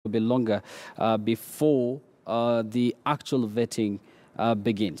bit longer before the actual vetting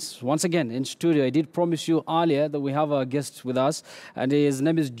begins. Once again, in studio, I did promise you earlier that we have a guest with us, and his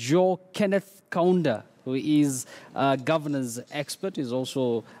name is Kenneth Kaunda, who is a governance expert. He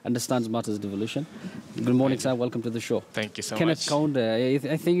also understands matters devolution. Good morning, sir. Welcome to the show. Thank you so Kenneth much. Kaunda,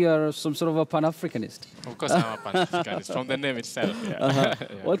 I think you are some sort of a Pan-Africanist. Of course, I'm a Pan-Africanist from the name itself. Yeah.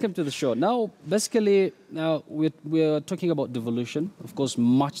 Yeah. Welcome to the show. Now, basically, we're talking about devolution. Of course,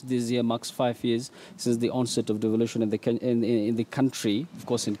 March this year marks 5 years since the onset of devolution in the country, of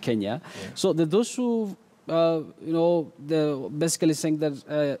course, in Kenya. Yeah. So those who, they're basically saying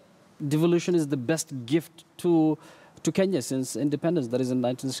that devolution is the best gift to Kenya since independence, that is in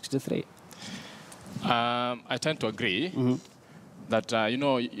 1963. I tend to agree that,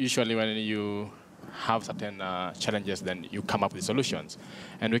 usually when you have certain challenges, then you come up with solutions.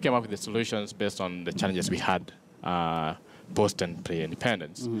 And we came up with the solutions based on the challenges we had post and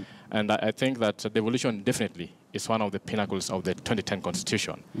pre-independence. And I think that devolution definitely is one of the pinnacles of the 2010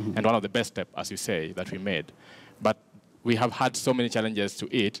 Constitution and one of the best steps, as you say, that we made. But we have had so many challenges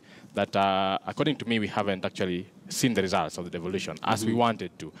to it that, according to me, we haven't actually seen the results of the devolution as we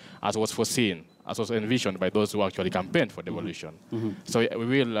wanted to, as was foreseen, as was envisioned by those who actually campaigned for devolution. So we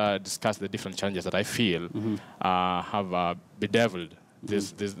will discuss the different challenges that I feel have bedeviled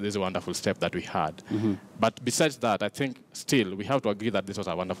this wonderful step that we had. But besides that, I think still we have to agree that this was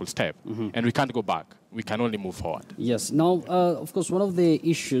a wonderful step, and we can't go back. We can only move forward. Yes. Now, of course, one of the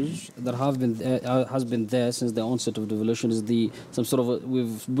issues that has been there since the onset of devolution is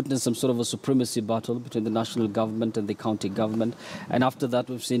we've witnessed some sort of a supremacy battle between the national government and the county government, and after that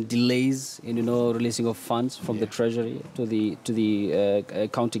we've seen delays in releasing of funds from the treasury to the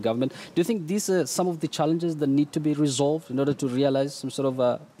county government. Do you think these are some of the challenges that need to be resolved in order to realize some sort of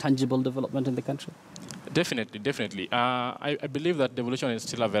a tangible development in the country? Definitely, definitely. I believe that devolution is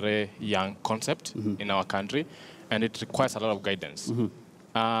still a very young concept in our country, and it requires a lot of guidance.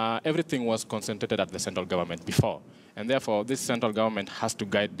 Everything was concentrated at the central government before, and therefore this central government has to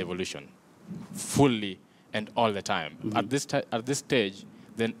guide devolution fully and all the time. At this stage,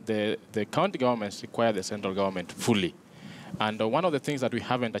 then the county governments require the central government fully. And one of the things that we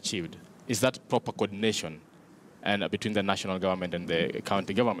haven't achieved is that proper coordination between the national government and the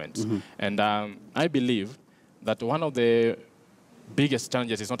county governments. And I believe that one of the biggest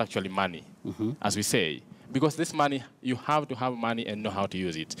challenges is not actually money, as we say, because this money, you have to have money and know how to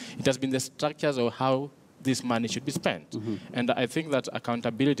use it. It has been the structures of how this money should be spent. And I think that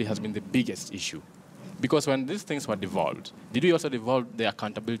accountability has been the biggest issue. Because when these things were devolved, did we also devolve the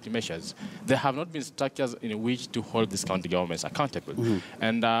accountability measures? There have not been structures in which to hold these county governments accountable.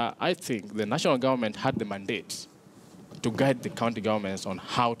 And I think the national government had the mandate to guide the county governments on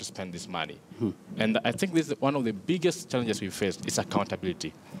how to spend this money. And I think this is one of the biggest challenges we faced is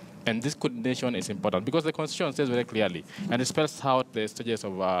accountability. And this coordination is important because the Constitution says very clearly, and it spells out the stages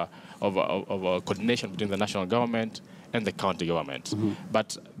of coordination between the national government and the county government.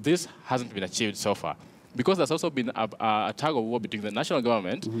 But this hasn't been achieved so far. Because there's also been a tug of war between the national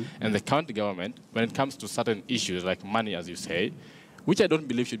government and the county government when it comes to certain issues like money, as you say, which I don't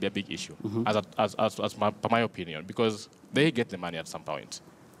believe should be a big issue, as my opinion, because they get the money at some point.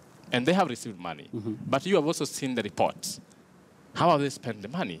 And they have received money. But you have also seen the reports. How have they spent the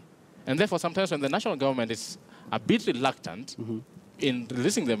money? And therefore, sometimes when the national government is a bit reluctant in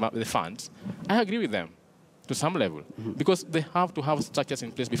releasing the funds, I agree with them to some level, because they have to have structures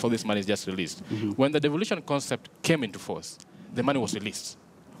in place before this money is just released. When the devolution concept came into force, the money was released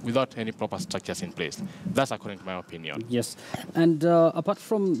without any proper structures in place. That's according to my opinion. Yes. And apart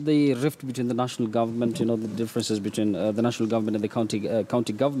from the rift between the national government, the differences between the national government and the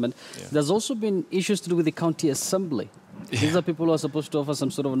county government, there's also been issues to do with the county assembly. These are people who are supposed to offer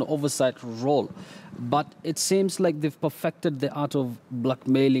some sort of an oversight role. But it seems like they've perfected the art of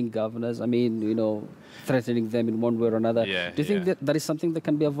blackmailing governors. I mean, threatening them in one way or another. Do you think that is something that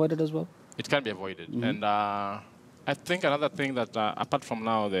can be avoided as well? It can be avoided. And I think another thing that, apart from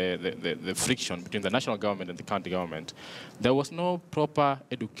now the friction between the national government and the county government, there was no proper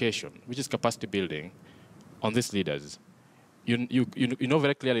education, which is capacity building, on these leaders. You know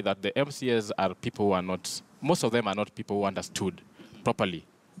very clearly that the MCAs are people who are not, most of them are not people who understood properly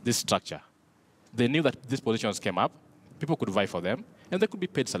this structure. They knew that these positions came up, people could vie for them, and they could be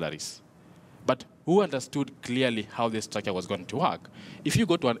paid salaries. But who understood clearly how this structure was going to work? If you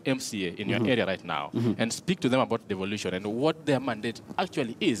go to an MCA in your area right now and speak to them about devolution and what their mandate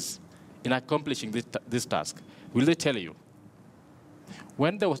actually is in accomplishing this task, will they tell you?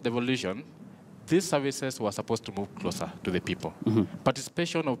 When there was devolution, these services were supposed to move closer to the people.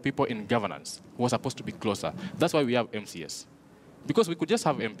 Participation of people in governance was supposed to be closer. That's why we have MCS. Because we could just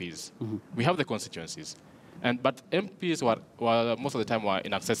have MPs. We have the constituencies. But MPs were most of the time were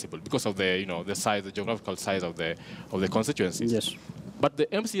inaccessible because of the, the size, the geographical size of the constituencies. Yes. But the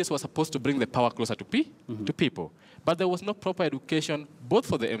MCS was supposed to bring the power closer to people. But there was no proper education both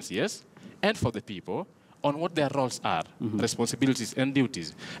for the MCS and for the people on what their roles are, responsibilities and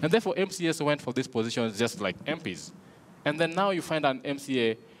duties. And therefore, MCS went for these positions just like MPs. And then now you find an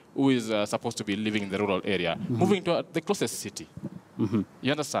MCA who is supposed to be living in the rural area, moving to the closest city.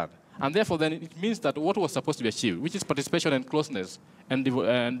 You understand? And therefore, then it means that what was supposed to be achieved, which is participation and closeness and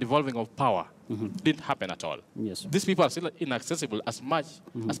devolving of power, didn't happen at all. Yes. These people are still inaccessible as much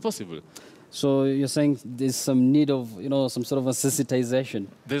as possible. So you're saying there's some need of, some sort of a sensitization.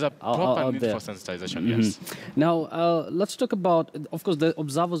 There's a proper need for sensitization, yes. Now, let's talk about, of course, the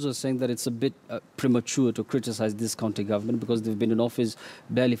observers are saying that it's a bit premature to criticize this county government because they've been in office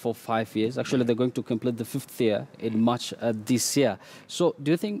barely for 5 years. Actually, they're going to complete the 5th year in March this year. So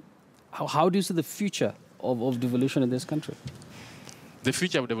do you think, how do you see the future of devolution in this country? The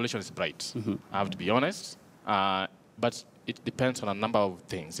future of devolution is bright, I have to be honest. But it depends on a number of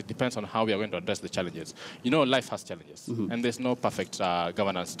things. It depends on how we are going to address the challenges. Life has challenges, and there's no perfect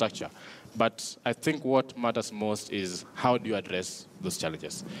governance structure. But I think what matters most is how do you address those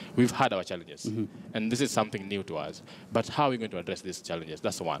challenges? We've had our challenges, and this is something new to us. But how are we going to address these challenges?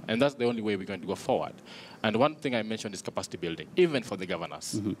 That's one. And that's the only way we're going to go forward. And one thing I mentioned is capacity building, even for the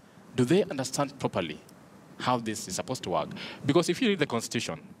governors. Do they understand properly how this is supposed to work? Because if you read the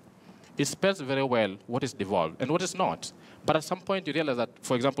Constitution, it spells very well what is devolved and what is not. But at some point, you realize that,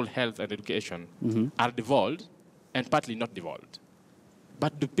 for example, health and education are devolved and partly not devolved.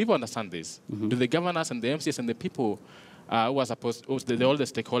 But do people understand this? Do the governors and the MCs and the people who are supposed, all the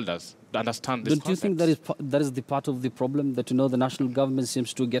stakeholders, understand this Don't you think that is the part of the problem, that, the national government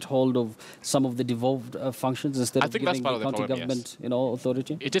seems to get hold of some of the devolved functions instead of giving the county government,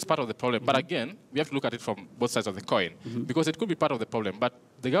 authority? It is part of the problem. But again, we have to look at it from both sides of the coin, because it could be part of the problem. But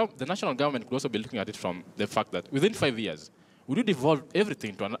the national government could also be looking at it from the fact that within 5 years, would you devolve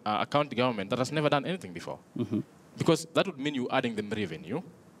everything to a county government that has never done anything before? Because that would mean you adding them revenue,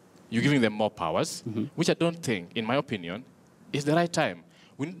 you're giving them more powers, which I don't think, in my opinion, is the right time.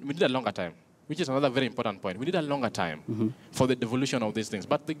 We need a longer time, which is another very important point. We need a longer time for the devolution of these things.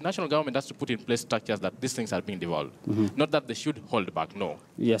 But the national government has to put in place structures that these things are being devolved. Not that they should hold back, no.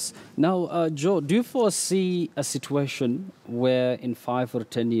 Yes. Now, Joe, do you foresee a situation where in 5 or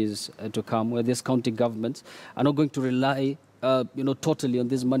 10 years to come, where these county governments are not going to rely totally on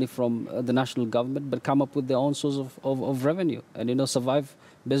this money from the national government, but come up with their own source of revenue and, survive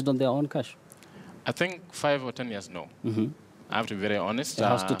based on their own cash? I think 5 or 10 years, no. I have to be very honest. It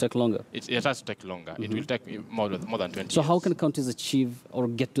has to take longer. It has to take longer. It will take more than 20 years. So how can counties achieve or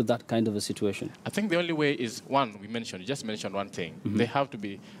get to that kind of a situation? I think the only way is, one, you just mentioned one thing. They have to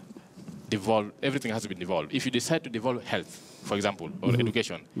be devolved. Everything has to be devolved. If you decide to devolve health, for example, or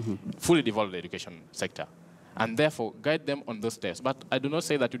education, fully devolve the education sector, and therefore guide them on those steps. But I do not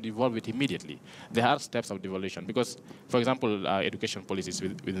say that you devolve it immediately. There are steps of devolution because, for example, education policies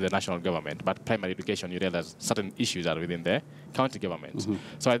within the national government, but primary education, you realize certain issues are within the county government.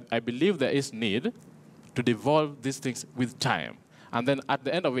 So I believe there is need to devolve these things with time. And then at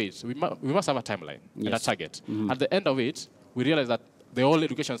the end of it, we must have a timeline and a target. At the end of it, we realize that the whole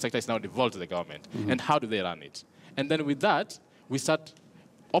education sector is now devolved to the government. And how do they run it? And then with that, we start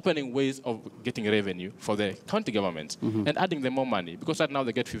opening ways of getting revenue for the county governments and adding them more money, because right now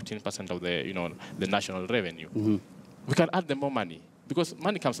they get 15% of the national revenue. We can add them more money because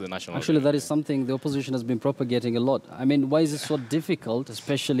money comes to the national. Actually, that is something the opposition has been propagating a lot. I mean, why is it so difficult,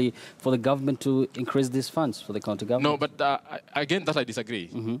 especially for the government, to increase these funds for the county government? No, but again, that I disagree.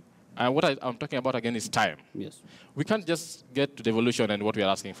 What I'm talking about again is time. Yes. We can't just get to devolution and what we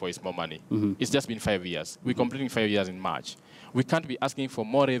are asking for is more money. It's just been 5 years. We're completing 5 years in March. We can't be asking for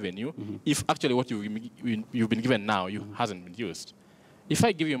more revenue if actually what you've been given now hasn't been used. If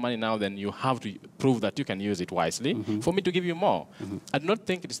I give you money now, then you have to prove that you can use it wisely for me to give you more. I do not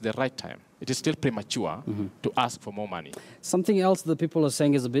think it is the right time. It is still premature to ask for more money. Something else that people are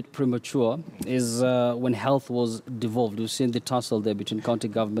saying is a bit premature is when health was devolved. We've seen the tussle there between county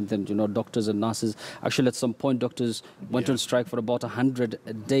government and doctors and nurses. Actually, at some point, doctors went on strike for about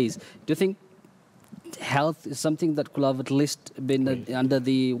 100 days. Do you think health is something that could have at least been under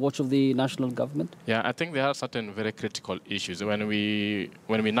the watch of the national government? Yeah, I think there are certain very critical issues. When we're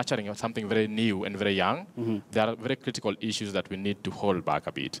nurturing something very new and very young, there are very critical issues that we need to hold back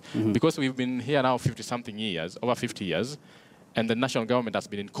a bit. Because we've been here now 50-something years, over 50 years, and the national government has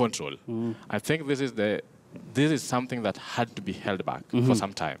been in control. I think this is something that had to be held back for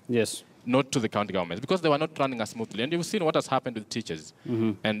some time. Yes. not to the county governments, because they were not running as smoothly. And you've seen what has happened with teachers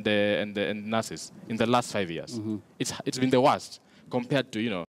and the nurses in the last 5 years. It's been the worst compared to,